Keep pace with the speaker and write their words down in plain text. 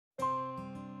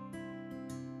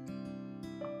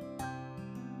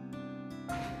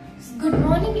Good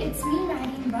morning, it's me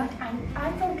Mariam Buck and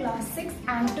I'm from class 6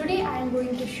 and today I am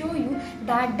going to show you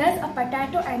that does a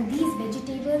potato and these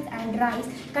vegetables and rice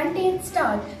contain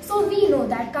starch. So we know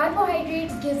that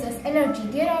carbohydrates gives us energy.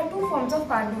 There are two forms of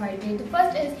carbohydrate.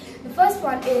 The first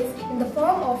one is in the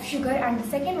form of sugar and the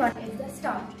second one is the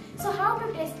starch. So how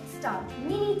to test starch?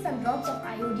 We need some drops of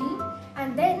iodine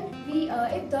and then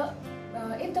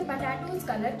if the potato's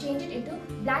color change it into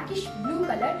blackish blue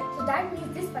color, so that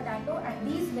means this potato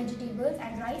and these vegetables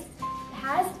and rice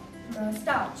has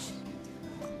starch.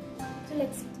 So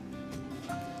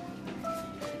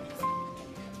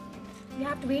we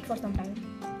have to wait for some time.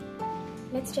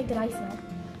 Let's check the rice now.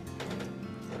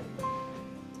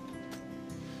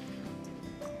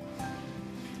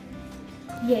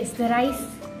 Yes, the rice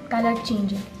color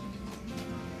changing.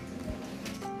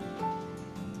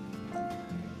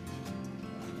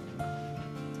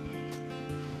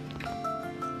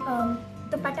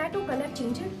 The potato color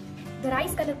changed, the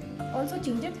rice color also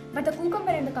changed, but the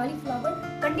cucumber and the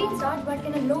cauliflower contain starch but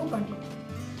in a low quantity.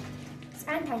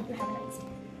 And thank you, have a nice day.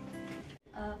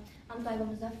 I'm Taiba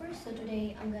Muzaffar, so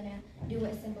today I'm gonna do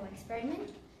a simple experiment.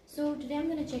 So today I'm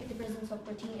gonna check the presence of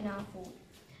protein in our food.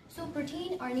 So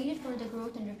protein are needed for the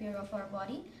growth and repair of our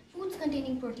body. Foods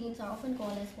containing proteins are often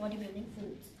called as bodybuilding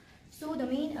foods. So the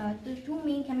two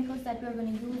main chemicals that we're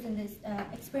going to use in this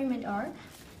experiment are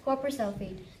copper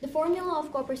sulfate. The formula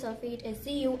of copper sulfate is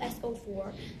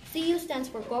CuSO4. Cu stands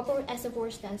for copper,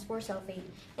 SO4 stands for sulfate.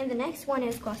 And the next one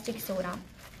is caustic soda.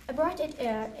 I brought it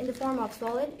in the form of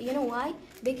solid. You know why?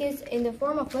 Because in the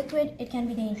form of liquid, it can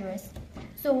be dangerous.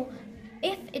 So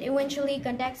if it eventually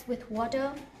contacts with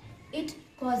water, it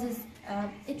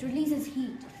releases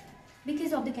heat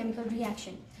because of the chemical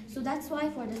reaction. So that's why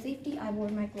for the safety, I wore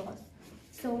my gloves.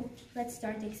 So let's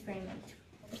start the experiment.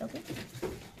 Okay.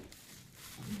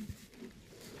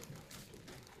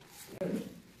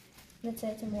 Let's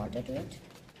add some water to it.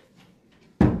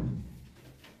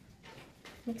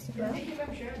 Mix it well.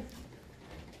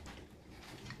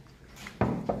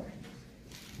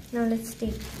 Now let's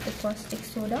take the caustic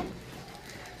soda.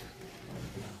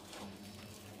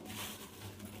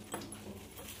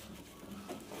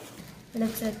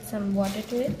 Let's add some water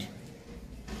to it.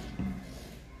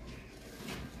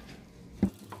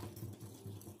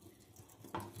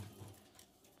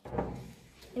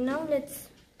 And now let's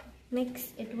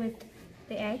mix it with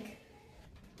the egg.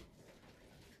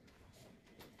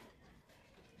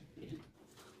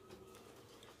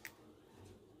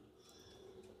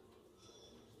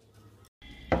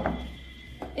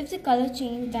 If the color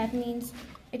changes, that means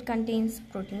it contains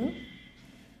protein.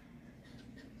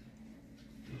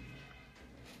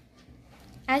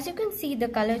 As you can see, the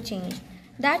color change.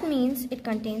 That means it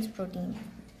contains protein.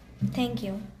 Thank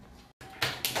you.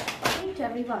 Good to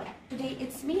everyone. Today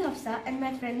it's me Hafsa and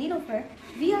my friend Nilofer.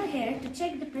 We are here to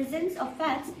check the presence of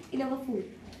fats in our food.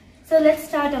 So let's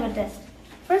start our test.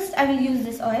 First I will use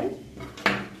this oil.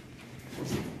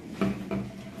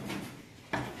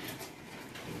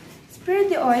 Spread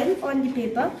the oil on the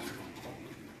paper.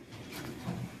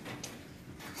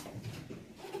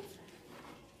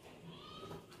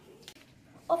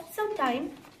 After some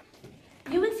time,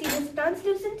 you will see this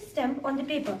translucent stamp on the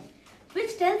paper,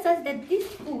 which tells us that this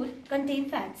food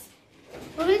contains fats.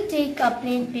 We will take a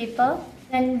plain paper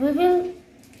and we will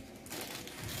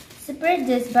spread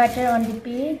this butter on the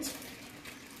page.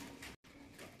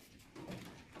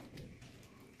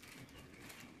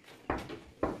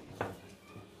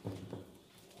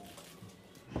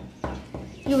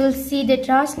 You will see the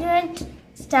translucent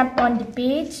stamp on the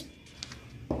page.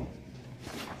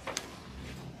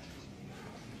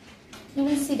 You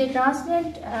will see the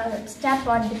translucent stamp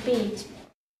on the page.